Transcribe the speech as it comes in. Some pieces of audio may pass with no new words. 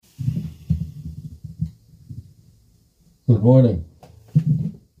Good morning.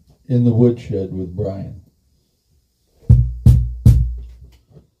 In the woodshed with Brian.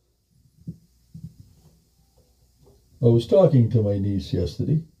 I was talking to my niece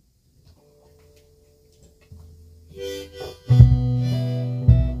yesterday. She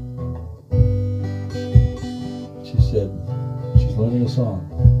said she's learning a song.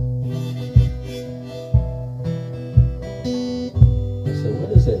 I said,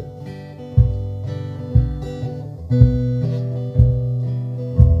 what is it?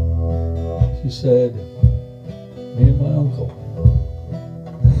 She said, me and my uncle.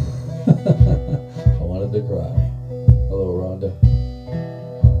 I wanted to cry. Hello, Rhonda.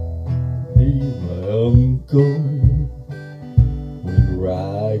 Me and my uncle went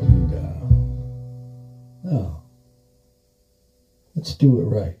riding down. Now, let's do it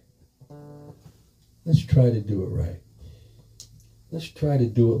right. Let's try to do it right. Let's try to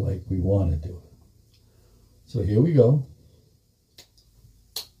do it like we want to do it. So here we go.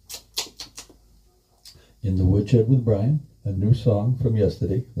 In the Woodshed with Brian, a new song from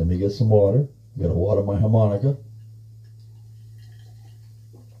yesterday. Let me get some water. I gotta water my harmonica.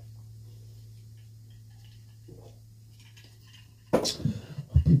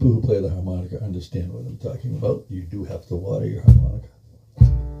 People who play the harmonica understand what I'm talking about. You do have to water your harmonica.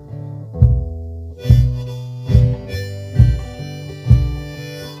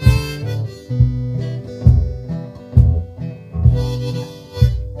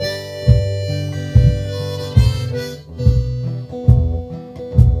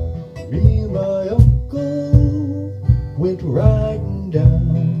 Me and my uncle went riding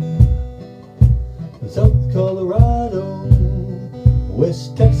down South Colorado,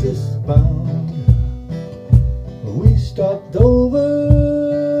 West Texas bound. We stopped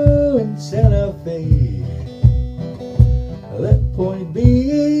over in Santa Fe, that point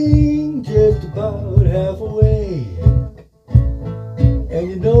being just about halfway. And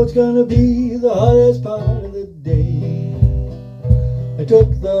you know it's gonna be the hottest part of the day. I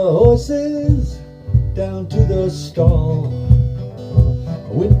took the horses down to the stall.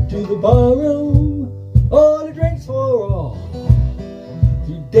 I went to the bar room, ordered drinks for all.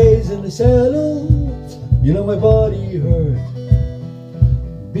 3 days in the saddle, you know my body hurt.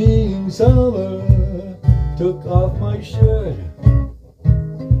 Being summer, took off my shirt.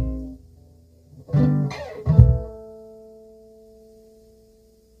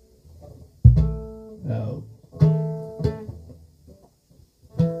 Now,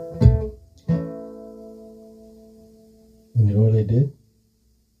 you know what I did?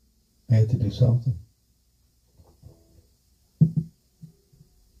 I had to do something.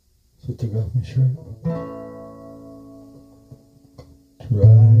 So I took off my shirt.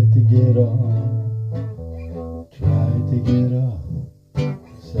 Tried to get on. Tried to get off.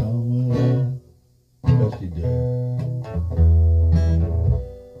 Somewhere dusty dirt.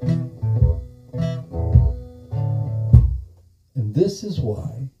 And this is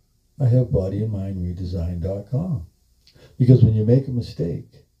why I have bodyandmindredesign.com. Because when you make a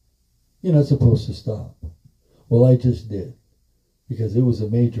mistake, you're not supposed to stop. Well, I just did. Because it was a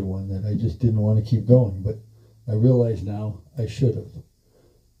major one that I just didn't want to keep going. But I realize now I should have.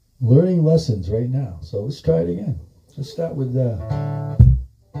 Learning lessons right now. So let's try it again. Let's start with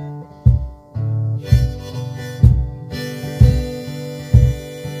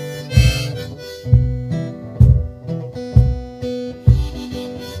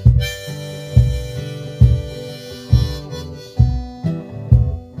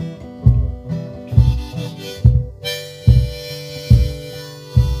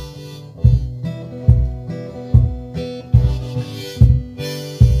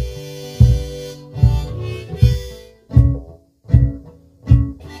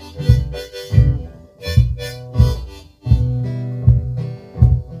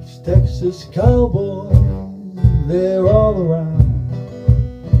Texas cowboys, they're all around.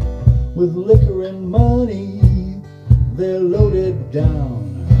 With liquor and money, they're loaded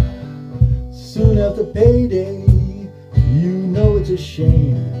down. Soon after payday, you know it's a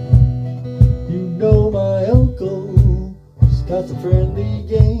shame. You know my uncle starts a friendly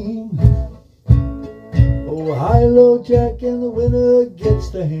game. Oh, high-low jack and the winner gets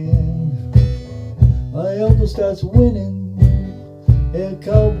the hand. My uncle starts winning and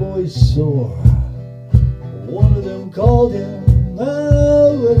cowboys sore. One of them called him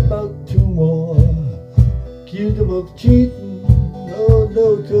out about 2 more. Accused him of cheating, oh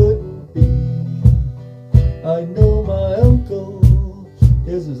no it couldn't be. I know my uncle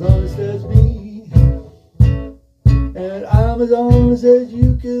is as honest as me, and I'm as honest as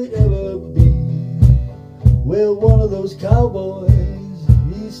you could ever be. Well, one of those cowboys,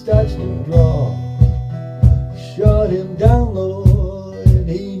 he starts to draw. Shot him down, Lord,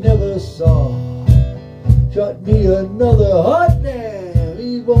 he never saw. Shot me another hot damn,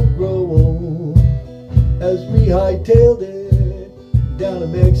 he won't grow old. As we hightailed it down to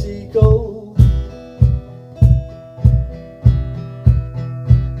Mexico.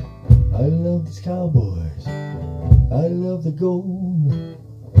 I love these cowboys, I love the gold,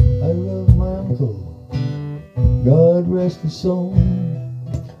 I love my uncle, God rest his soul.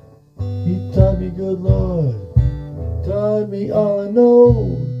 He taught me, good Lord, taught me all I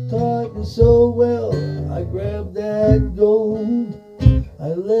know, taught me so well. I grabbed that gold, I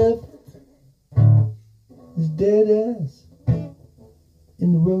left his dead ass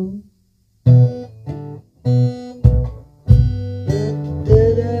in the road. Left his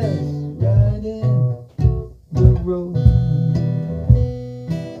dead ass right in the road.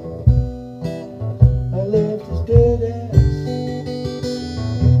 I left his dead ass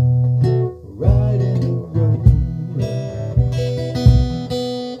right in the road.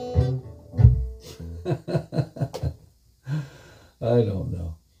 I don't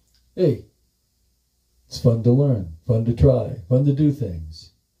know. Hey, it's fun to learn, fun to try, fun to do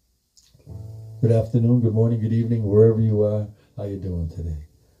things. Good afternoon, good morning, good evening, wherever you are. How you doing today?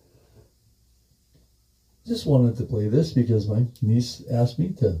 Just wanted to play this because my niece asked me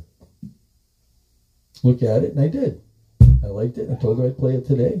to look at it, and I did. I liked it. I told her I'd play it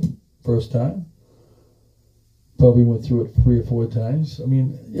today, first time. Probably went through it 3 or 4 times. I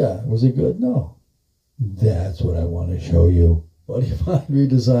mean, yeah, was it good? No. That's what I want to show you.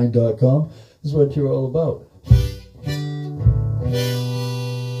 BodyMindRedesign.com is what you're all about.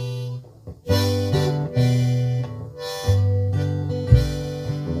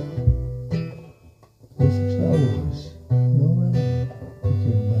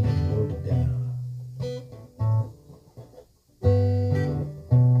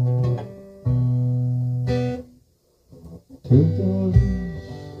 Took the horses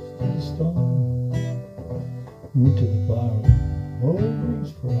to the stall, went to the bar,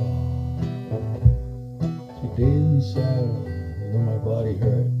 always for all. 2 days in the saddle, you know my body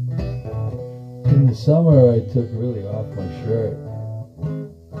hurt. In the summer I took really off my shirt.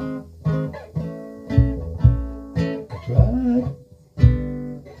 I tried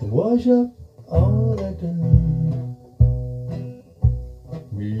to wash up all that dirt.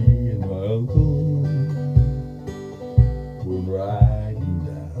 Me and my uncle riding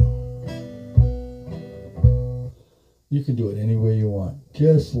down. You can do it any way you want,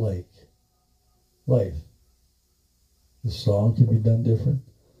 just like life. The song can be done different,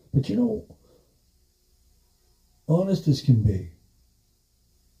 but you know, honest as can be,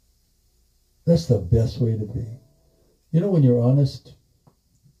 that's the best way to be. You know, when you're honest,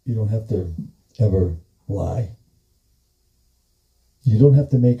 you don't have to ever lie. You don't have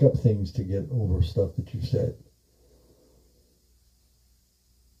to make up things to get over stuff that you've said.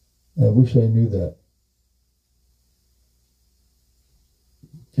 I wish I knew that.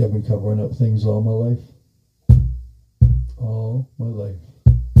 I've been covering up things all my life. All my life.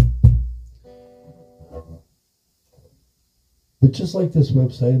 But just like this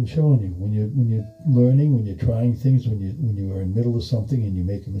website I'm showing you, when you're learning, when you're trying things, when you are in the middle of something and you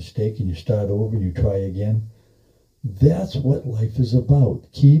make a mistake and you start over and you try again, that's what life is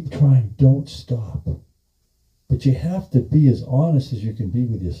about. Keep trying, don't stop. But you have to be as honest as you can be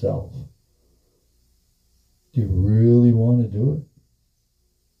with yourself. Do you really want to do it?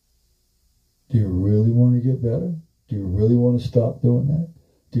 Do you really want to get better? Do you really want to stop doing that?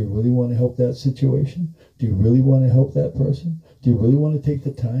 Do you really want to help that situation? Do you really want to help that person? Do you really want to take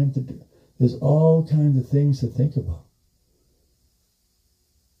the time to do? There's all kinds of things to think about.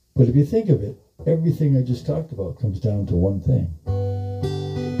 But if you think of it, everything I just talked about comes down to one thing.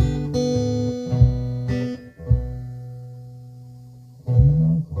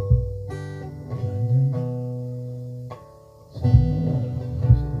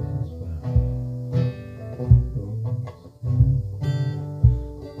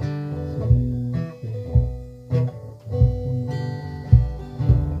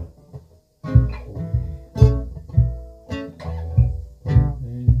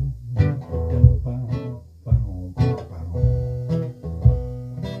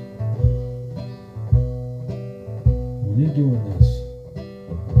 When you're doing this,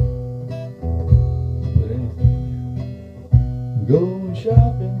 put anything in there. Going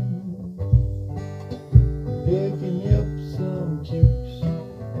shopping, picking up some cukes.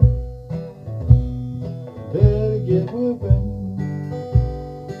 Better get whipping,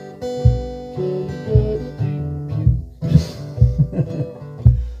 'cause you got to puke.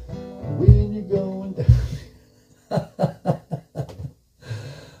 When you're going down.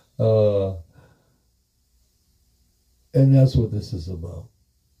 And that's what this is about.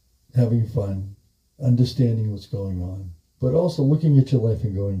 Having fun, understanding what's going on, but also looking at your life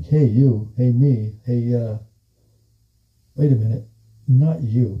and going, hey, you, hey, me, hey, wait a minute, not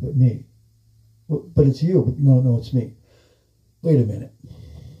you, but me. But it's you, but no, it's me. Wait a minute.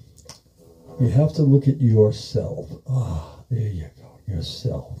 You have to look at yourself. Ah, there you go,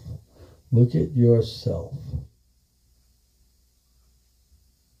 yourself. Look at yourself.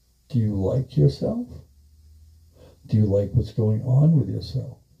 Do you like yourself? Do you like what's going on with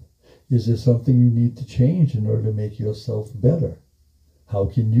yourself? Is there something you need to change in order to make yourself better? How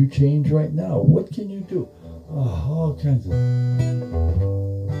can you change right now? What can you do? All kinds of...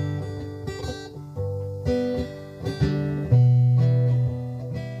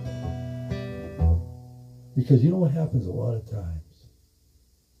 Because you know what happens a lot of times?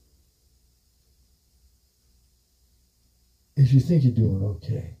 Is you think you're doing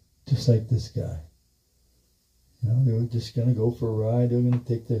okay. Just like this guy. You know, they were just going to go for a ride. They were going to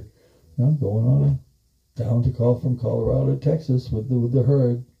take the... going on down to call from Colorado to Texas with the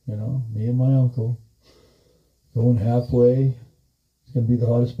herd, me and my uncle, going halfway. It's going to be the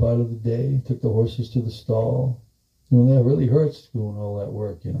hottest part of the day. Took the horses to the stall. That really hurts doing all that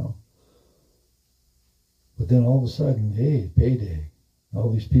work, But then all of a sudden, hey, payday. All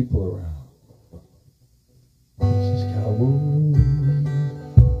these people around. This is cowboy.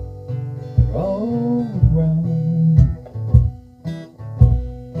 All around.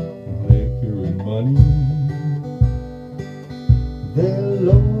 Money, they're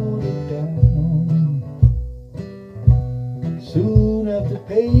loaded down. Soon after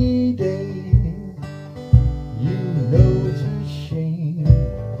payday, you know it's a shame.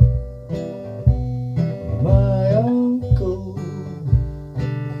 My uncle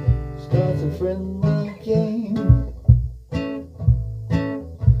starts a friendly game.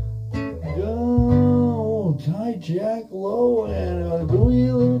 Don't hijack low and a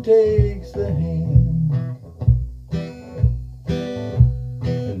wheeler takes the hand.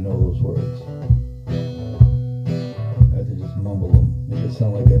 Didn't know those words. I had to just mumble them. Make it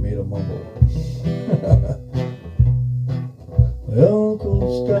sound like I made a mumble. My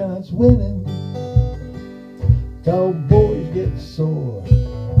uncle starts winning. Cowboys get sore.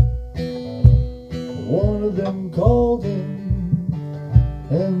 One of them called him,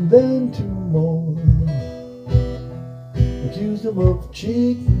 and then two more accused him of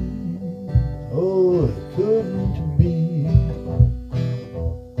cheating. Oh, it couldn't be.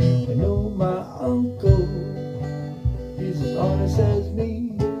 I know my uncle, he's as honest as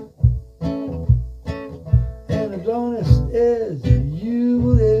me, and as honest as you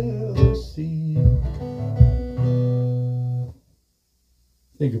will ever see.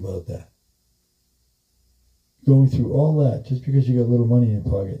 Think about that. Going through all that just because you got a little money in your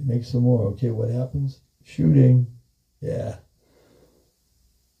pocket. Make some more. Okay, what happens? Shooting. Yeah.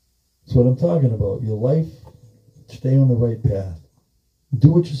 That's what I'm talking about. Your life, stay on the right path.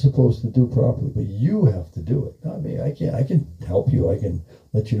 Do what you're supposed to do properly, but you have to do it, not me. I can help you. I can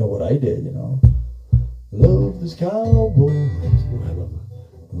let you know what I did, Love this cowboy. Oh, I love it.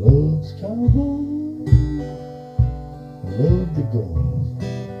 Love this cowboy. I love the gold.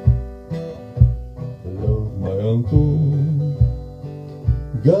 I love my uncle.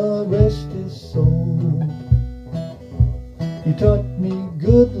 God rest his soul. He taught me,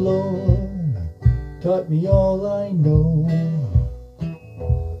 good Lord, taught me all I know.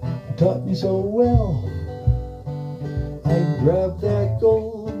 He taught me so well, I grabbed that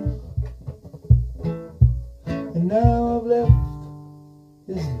gold. And now I've left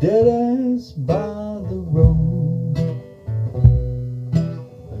his dead ass by the road.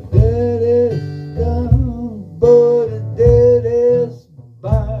 A dead ass down, but a dead ass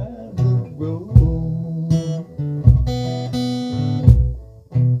by the road.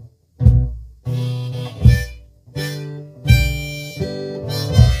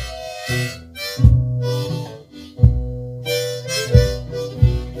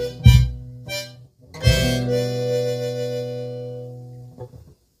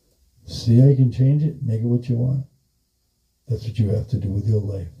 See how you can change it? Make it what you want. That's what you have to do with your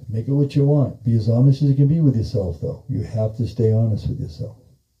life. Make it what you want. Be as honest as you can be with yourself, though. You have to stay honest with yourself.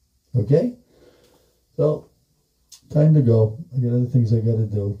 Okay? So, time to go. I got other things I got to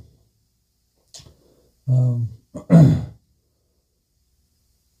do.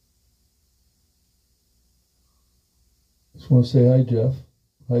 Just want to say hi, Jeff.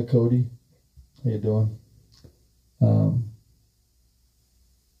 Hi, Cody. How you doing?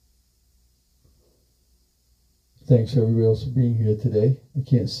 Thanks everybody else for being here today. I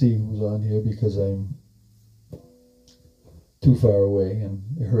can't see who's on here because I'm too far away and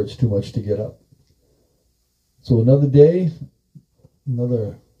it hurts too much to get up. So another day,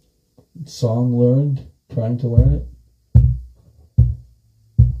 another song learned, trying to learn it.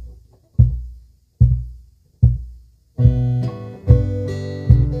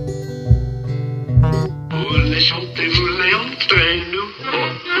 Voulez-vous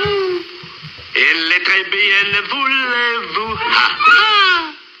il est très bien, voulez-vous, ha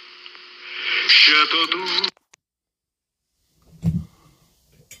ha, château d'eau.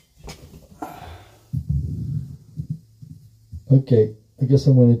 Okay, I guess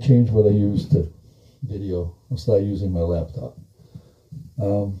I'm going to change what I use to video. I'll start using my laptop.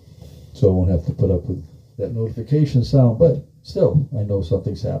 So I won't have to put up with that notification sound, but still, I know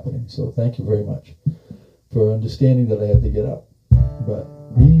something's happening. So thank you very much for understanding that I had to get up. But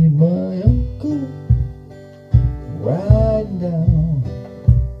me and my uncle riding down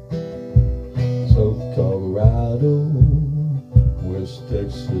South Colorado, West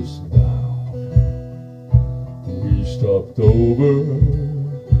Texas bound. We stopped over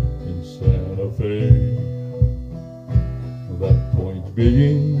in Santa Fe, that point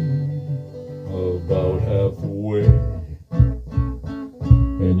being about halfway.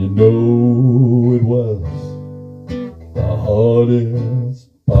 And you know it was the hardest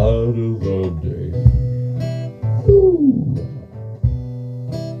part of the day. Woo.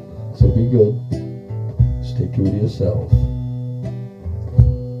 So be good. Stay true to yourself.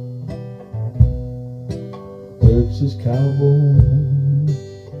 Texas cowboy.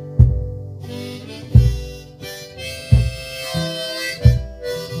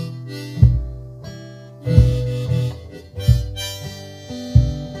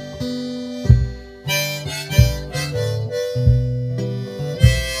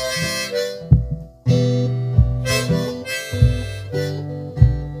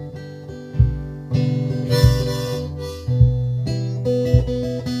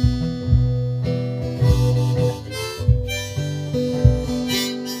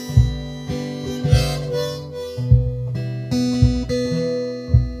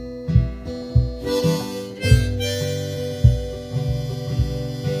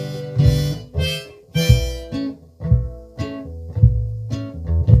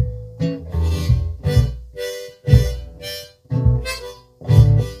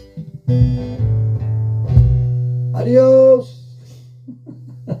 Adios.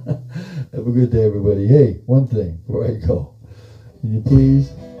 Have a good day, everybody. Hey, one thing before I go. Can you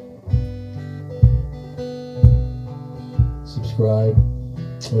please subscribe,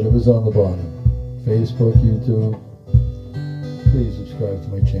 whatever's on the bottom, Facebook, YouTube. Please subscribe to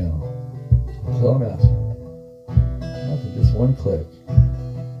my channel. That's all I'm asking. Nothing, just one click.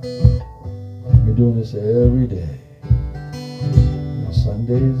 We're doing this every day.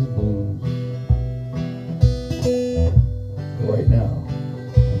 Sunday's blues. Right now,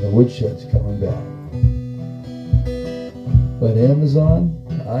 and the woodshed coming back. But Amazon,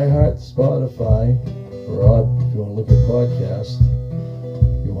 iHeart, Spotify, for if you want to look at podcasts,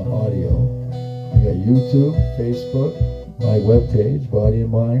 if you want audio. I got YouTube, Facebook, my webpage,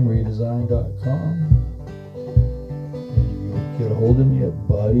 bodyandmindredesign.com. And you can get a hold of me at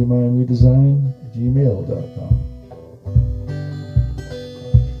bodymindredesign@gmail.com.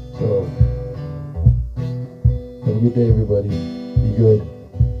 So, have a good day, everybody. Be good.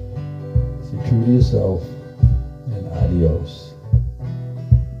 Stay true to yourself. And adios.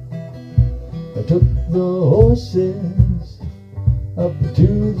 I took the horses up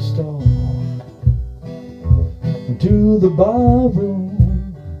to the stall, to the bar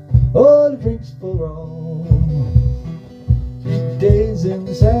room, all the drinks for all. 3 days in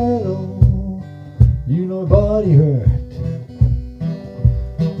the saddle, you know my body hurt.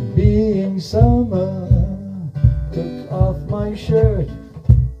 Being summer, took off my shirt,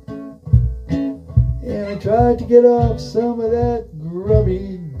 and I tried to get off some of that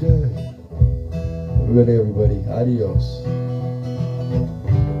grubby dirt. Have a good day, everybody. Adios.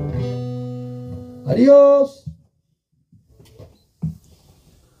 Adios.